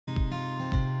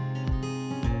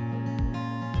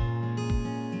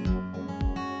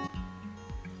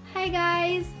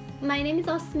guys, my name is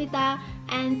Asmita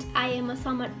and I am a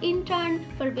summer intern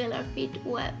for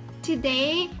Fitwell.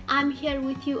 Today I'm here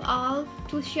with you all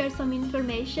to share some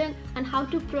information on how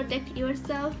to protect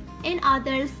yourself and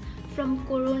others from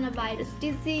coronavirus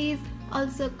disease,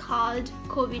 also called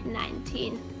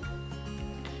COVID-19.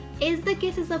 As the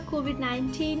cases of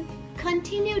COVID-19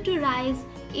 continue to rise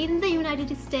in the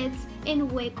United States and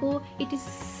Waco, it is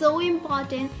so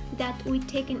important that we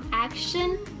take an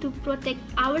action to protect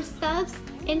ourselves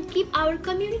and keep our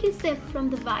community safe from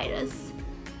the virus.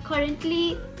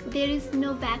 Currently, there is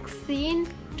no vaccine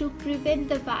to prevent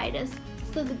the virus,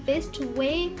 so the best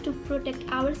way to protect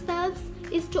ourselves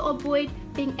is to avoid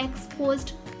being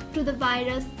exposed to the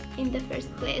virus in the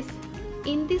first place.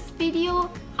 In this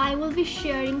video, I will be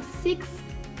sharing 6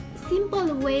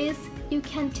 simple ways you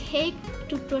can take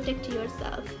to protect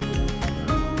yourself.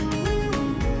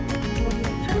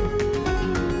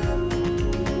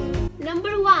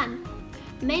 Number 1.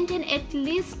 Maintain at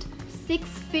least 6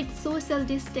 feet social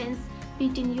distance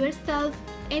between yourself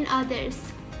and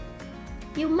others.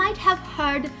 You might have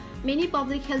heard many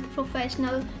public health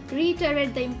professionals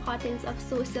reiterate the importance of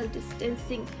social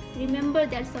distancing. Remember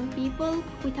that some people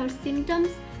without symptoms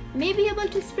may be able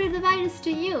to spread the virus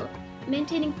to you.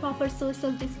 Maintaining proper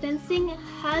social distancing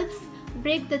helps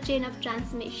break the chain of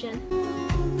transmission.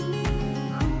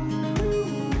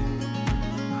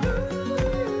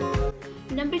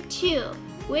 Number 2.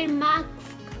 Wear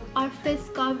masks or face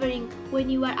covering when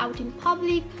you are out in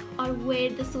public or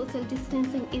where the social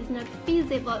distancing is not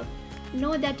feasible.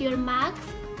 Know that your masks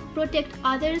protect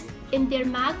others and their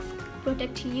masks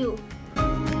protect you.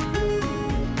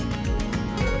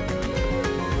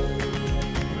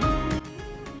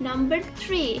 Number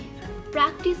 3.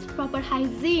 Practice proper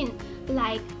hygiene,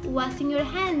 like washing your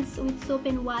hands with soap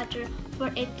and water for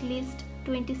at least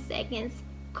 20 seconds,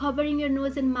 covering your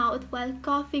nose and mouth while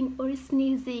coughing or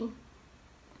sneezing.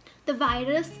 The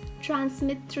virus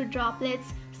transmits through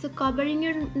droplets, so covering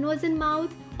your nose and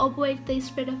mouth avoids the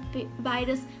spread of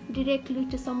virus directly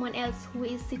to someone else who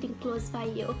is sitting close by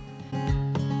you.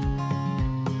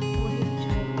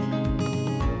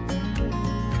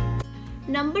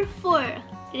 Number 4.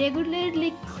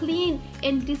 Regularly clean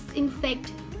and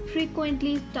disinfect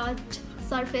frequently touched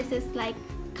surfaces like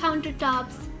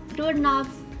countertops,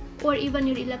 doorknobs, or even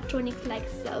your electronics like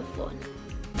cell phone.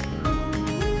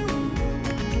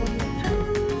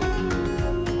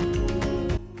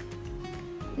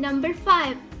 Number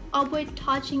 5. Avoid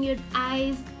touching your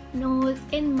eyes, nose,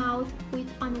 and mouth with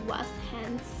unwashed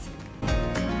hands.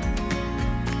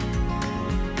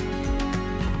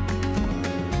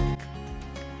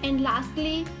 And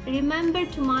lastly, remember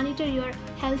to monitor your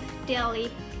health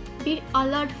daily. Be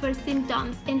alert for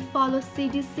symptoms and follow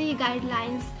CDC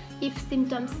guidelines if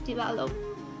symptoms develop.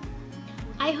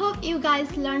 I hope you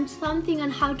guys learned something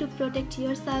on how to protect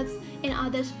yourselves and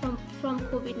others from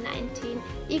COVID-19.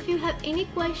 If you have any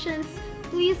questions,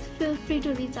 please feel free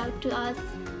to reach out to us.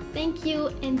 Thank you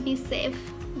and be safe.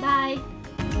 Bye.